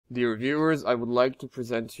Dear viewers, I would like to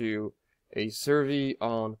present to you a survey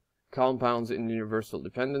on compounds in universal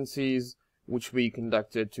dependencies, which we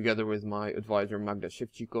conducted together with my advisor Magda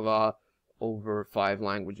Ševčíková over 5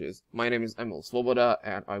 languages. My name is Emil Svoboda,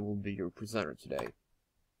 and I will be your presenter today.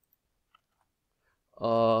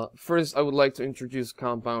 First, I would like to introduce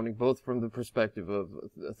compounding both from the perspective of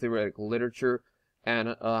theoretical literature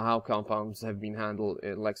and how compounds have been handled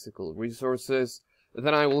in lexical resources.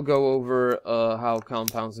 Then I will go over how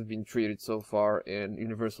compounds have been treated so far in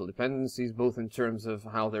universal dependencies, both in terms of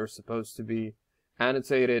how they're supposed to be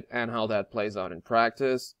annotated and how that plays out in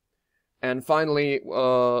practice. And finally,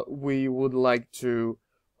 we would like to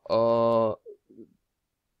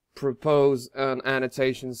propose an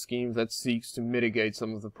annotation scheme that seeks to mitigate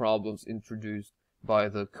some of the problems introduced by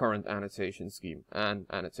the current annotation scheme and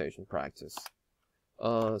annotation practice.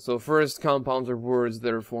 So first, compounds are words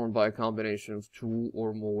that are formed by a combination of 2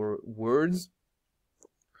 or more words.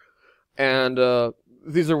 And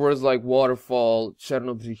these are words like waterfall,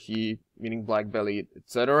 czernobřichí, meaning black-bellied,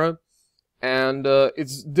 etc. And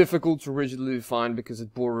it's difficult to rigidly define because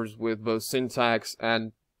it borders with both syntax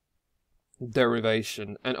and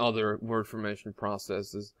derivation and other word formation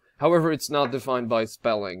processes. However, it's not defined by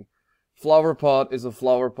spelling. Flower pot is a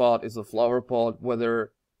flower pot is a flower pot,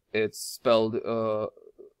 whether it's spelled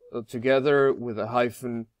together with a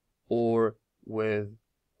hyphen or with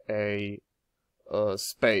a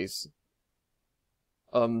space.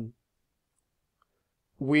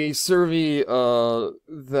 We survey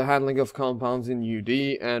the handling of compounds in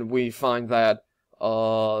UD, and we find that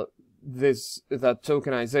that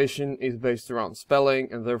tokenization is based around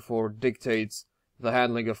spelling and therefore dictates the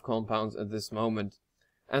handling of compounds at this moment.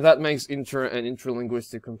 And that makes inter- and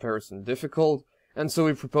intralinguistic comparison difficult. And so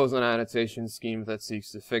we propose an annotation scheme that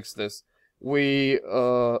seeks to fix this. We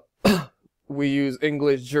use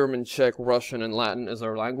English, German, Czech, Russian, and Latin as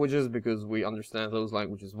our languages because we understand those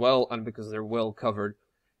languages well and because they're well covered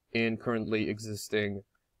in currently existing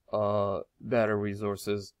data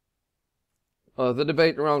resources. The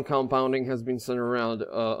debate around compounding has been centered around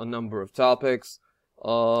a number of topics,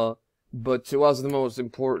 but to us the most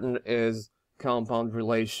important is compound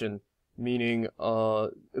relation, meaning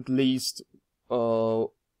at least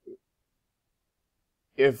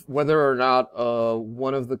if whether or not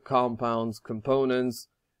one of the compound's components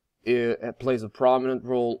plays a prominent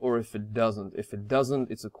role, or if it doesn't. If it doesn't,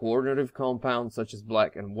 it's a coordinative compound such as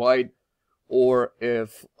black and white, or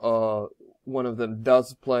if one of them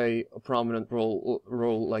does play a prominent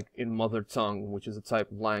role like in mother tongue, which is a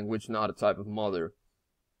type of language, not a type of mother.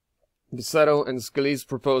 Bisetto and Scalise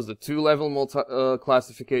proposed a 2-level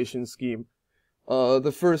classification scheme.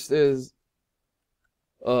 The first is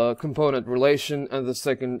component relation, and the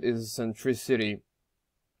second is centricity.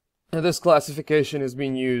 And this classification is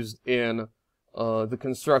being used in the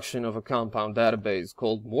construction of a compound database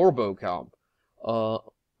called MorboComp.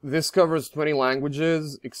 This covers 20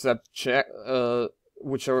 languages except Czech,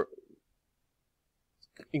 which are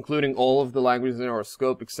including all of the languages in our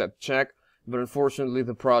scope except Czech, but unfortunately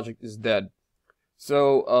the project is dead.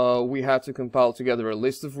 So we had to compile together a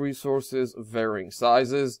list of resources of varying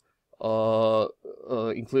sizes,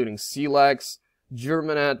 including CLEX,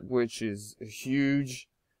 Germanet, which is huge,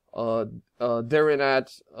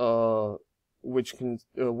 Derinet,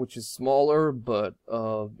 which is smaller but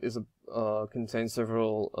contains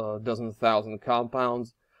several dozen thousand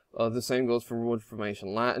compounds. The same goes for word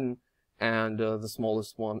formation Latin, and the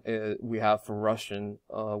smallest one we have for Russian,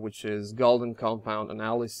 which is Golden Compound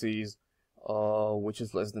Analyses, which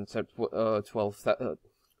is less than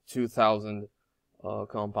 2,000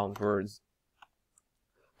 compound words.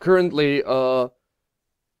 Currently,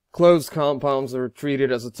 closed compounds are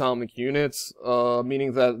treated as atomic units,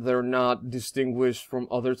 meaning that they're not distinguished from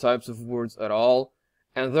other types of words at all,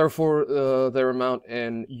 and therefore their amount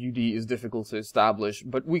in UD is difficult to establish,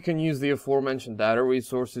 but we can use the aforementioned data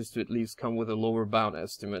resources to at least come with a lower bound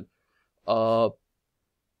estimate.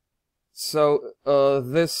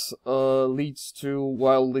 This leads to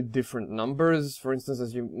wildly different numbers. For instance,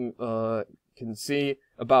 as you can see,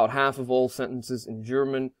 about half of all sentences in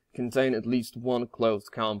German contain at least one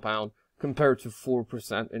closed compound, compared to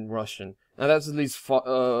 4% in Russian. And that's at least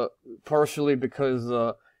partially because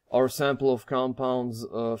our sample of compounds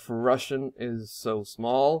for Russian is so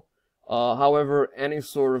small. However, any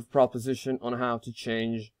sort of proposition on how to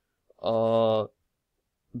change the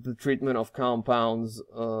treatment of compounds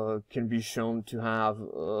can be shown to have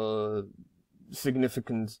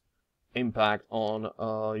significant impact on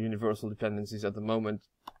universal dependencies at the moment.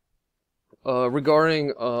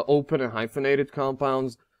 Regarding open and hyphenated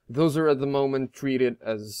compounds, those are at the moment treated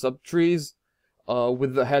as subtrees.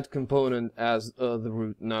 with the head component as the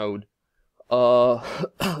root node. The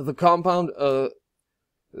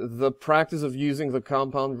practice of using the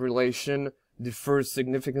compound relation differs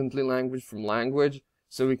significantly language from language.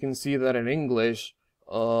 So we can see that in English,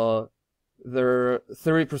 there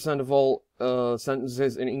 30% of all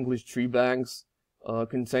sentences in English tree banks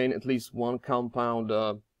contain at least one compound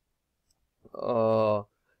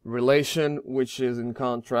relation, which is in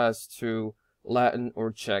contrast to Latin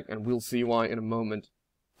or Czech, and we'll see why in a moment.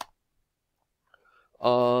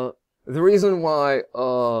 The reason why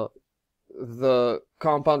the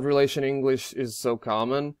compound relation English is so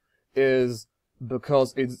common is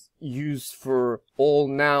because it's used for all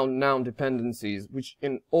noun dependencies, which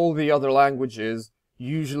in all the other languages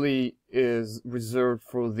usually is reserved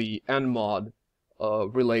for the n-mod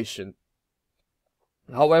relation.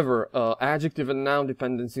 However, adjective and noun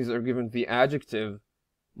dependencies are given the adjective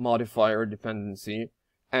modifier dependency,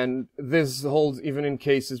 and this holds even in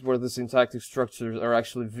cases where the syntactic structures are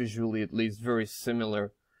actually visually at least very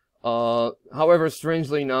similar. However,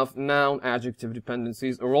 strangely enough, noun-adjective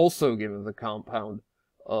dependencies are also given the compound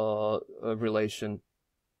relation.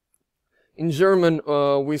 In German,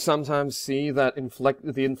 we sometimes see that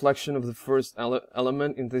the inflection of the first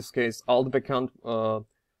element, in this case altbekannt,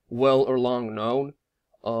 well or long known,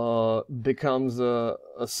 becomes a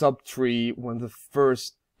subtree when the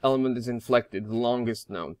first element is inflected, the longest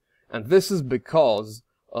known. And this is because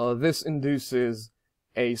this induces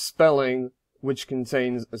a spelling which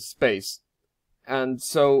contains a space. And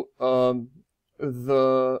so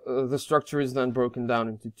the structure is then broken down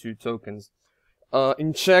into two tokens.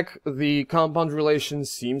 In Czech, the compound relation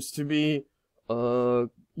seems to be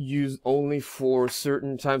used only for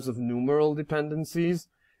certain types of numeral dependencies.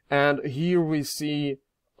 And here we see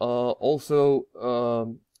also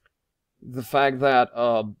the fact that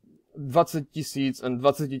 20 000 and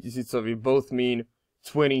 20 000 both mean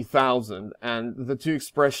 20,000, and the two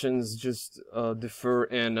expressions just differ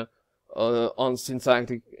in on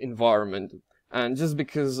syntactic environment. And just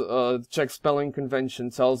because the Czech spelling convention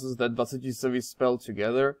tells us that 20 000 is spelled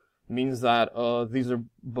together, means that these are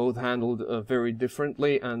both handled very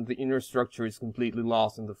differently, and the inner structure is completely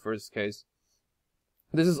lost in the first case.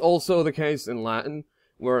 This is also the case in Latin,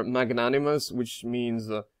 where magnanimous, which means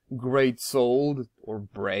great-souled or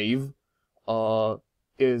brave,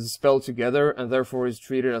 is spelled together and therefore is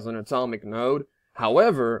treated as an atomic node.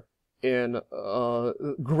 However, in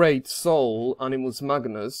great soul, animus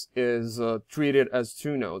magnus, is treated as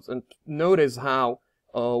two nodes. And notice how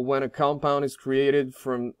when a compound is created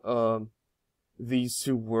from these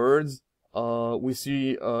two words, we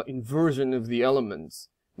see inversion of the elements,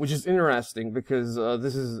 which is interesting because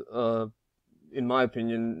this is, in my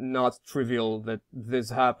opinion, not trivial that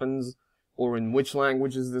this happens, or in which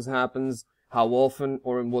languages this happens, how often,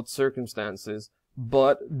 or in what circumstances.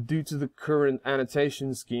 But due to the current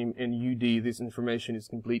annotation scheme in UD, this information is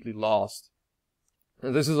completely lost.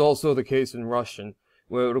 And this is also the case in Russian,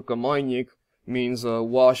 where rukomoynik means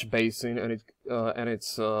wash basin, and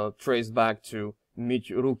it's traced back to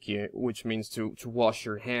myť ruky, which means to wash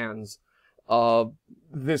your hands.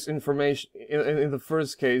 This information, in the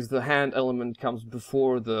first case, the hand element comes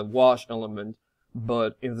before the wash element,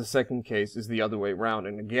 but in the second case is the other way around.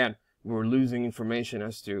 And again, we're losing information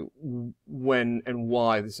as to when and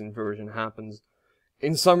why this inversion happens.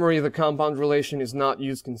 In summary, the compound relation is not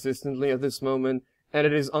used consistently at this moment, and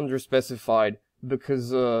it is underspecified because,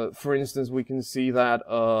 for instance, we can see that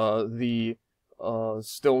the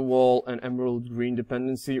Stonewall and Emerald Green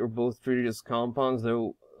dependency are both treated as compounds,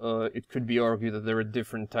 though it could be argued that they're a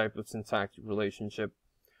different type of syntactic relationship.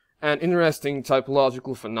 And interesting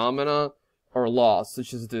typological phenomena are lost,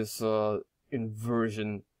 such as this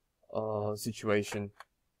inversion situation.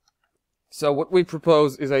 So what we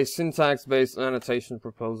propose is a syntax-based annotation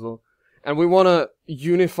proposal, and we want to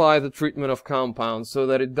unify the treatment of compounds so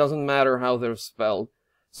that it doesn't matter how they're spelled.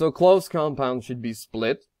 So closed compounds should be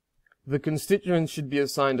split. The constituents should be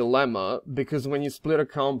assigned a lemma, because when you split a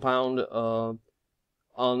compound on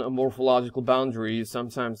a morphological boundary, you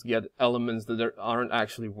sometimes get elements that aren't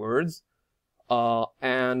actually words.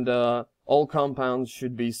 And all compounds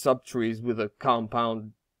should be subtrees with a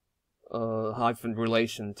compound hyphen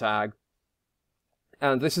relation tag.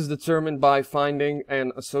 And this is determined by finding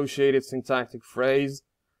an associated syntactic phrase.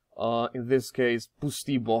 In this case,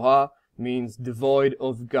 pustý boha means devoid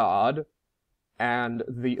of God, and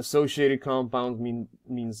the associated compound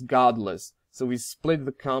means godless. So we split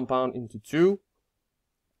the compound into two,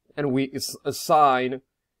 and we assign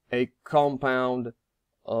a compound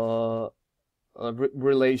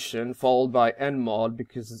relation followed by n-mod,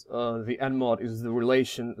 because the n-mod is the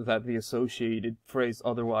relation that the associated phrase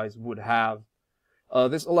otherwise would have.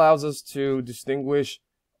 This allows us to distinguish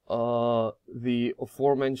the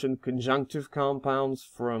aforementioned conjunctive compounds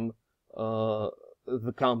from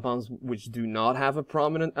the compounds which do not have a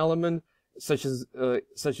prominent element, such as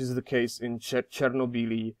the case in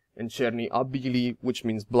Černobílý and Černý a bílý, which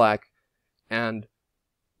means black and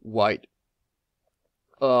white.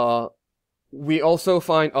 We also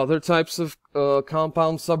find other types of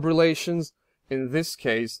compound subrelations. In this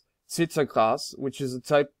case, cytagras, which is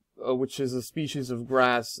a species of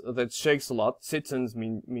grass that shakes a lot. Cytens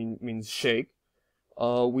means shake.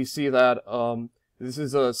 We see that this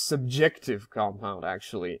is a subjective compound,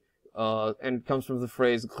 actually, and it comes from the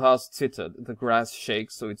phrase gras zittert, the grass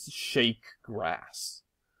shakes, so it's shake grass.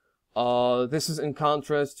 This is in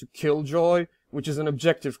contrast to killjoy, which is an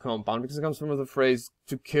objective compound, because it comes from the phrase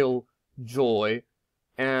to kill joy,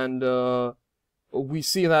 and we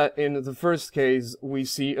see that in the first case we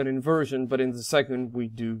see an inversion, but in the second we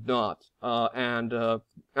do not. And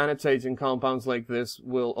annotating compounds like this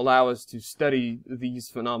will allow us to study these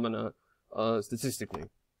phenomena statistically.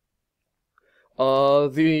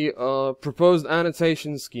 The proposed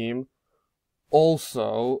annotation scheme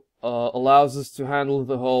also allows us to handle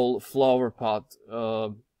the whole flower pot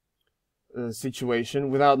situation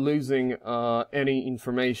without losing any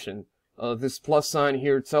information. This plus sign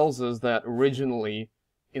here tells us that originally,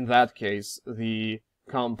 in that case, the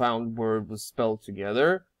compound word was spelled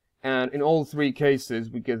together, and in all three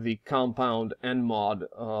cases we get the compound and mod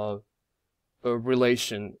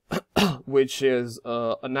relation, which is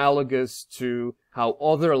analogous to how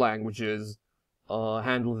other languages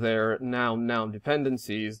handle their noun-noun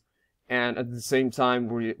dependencies, and at the same time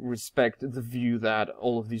we respect the view that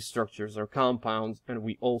all of these structures are compounds, and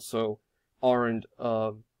we also aren't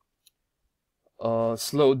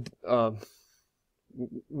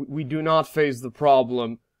we do not face the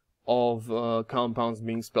problem of compounds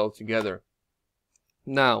being spelled together.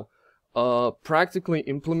 Now, practically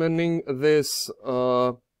implementing this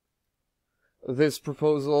this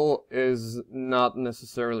proposal is not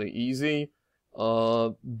necessarily easy,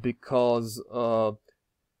 because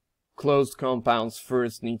closed compounds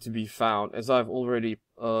first need to be found. As I've already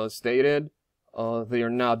stated, they are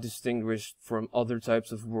not distinguished from other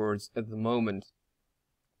types of words at the moment.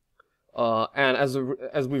 And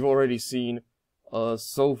as we've already seen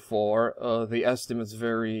so far, the estimates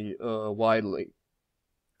vary widely.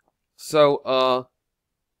 So,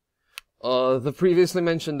 the previously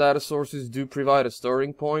mentioned data sources do provide a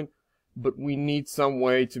starting point, but we need some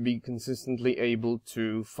way to be consistently able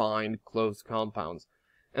to find closed compounds.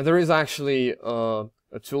 And there is actually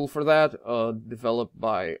a tool for that, developed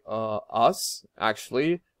by us,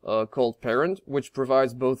 actually, called Parent, which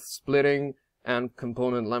provides both splitting and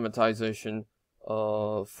component lemmatization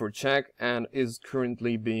for Czech, and is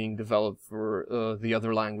currently being developed for the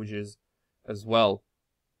other languages as well.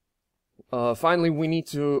 Finally, we need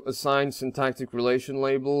to assign syntactic relation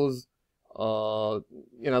labels,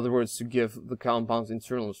 in other words, to give the compound's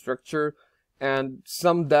internal structure. And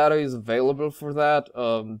some data is available for that.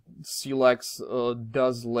 Celex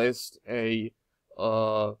does list a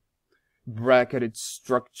bracketed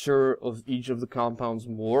structure of each of the compound's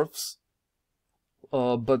morphs.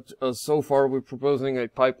 But so far we're proposing a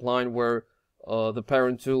pipeline where the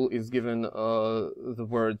parent tool is given the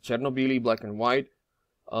word Černobílý, black and white,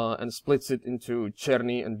 and splits it into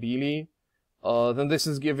Černý and Bílý. Then this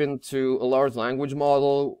is given to a large language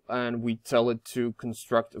model, and we tell it to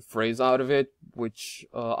construct a phrase out of it, which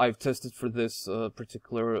I've tested for this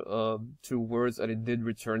particular two words, and it did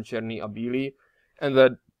return Černý a Bílý, and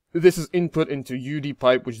that this is input into UD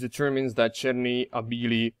pipe, which determines that Černý a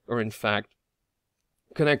Bílý are in fact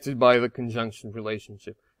connected by the conjunction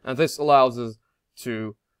relationship. And this allows us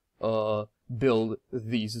to build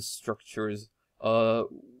these structures.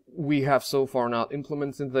 We have so far not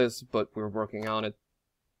implemented this, but we're working on it.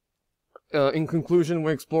 In conclusion,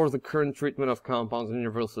 we explore the current treatment of compounds and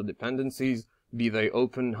universal dependencies, be they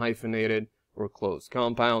open, hyphenated, or closed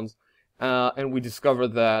compounds. And we discovered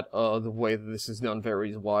that the way that this is done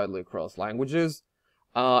varies widely across languages.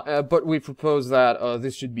 But we propose that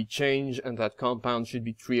this should be changed, and that compounds should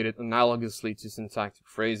be treated analogously to syntactic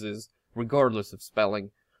phrases, regardless of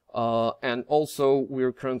spelling. And also,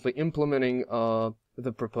 we're currently implementing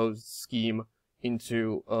the proposed scheme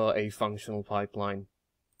into a functional pipeline.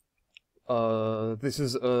 This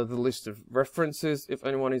is the list of references if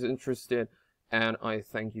anyone is interested, and I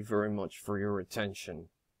thank you very much for your attention.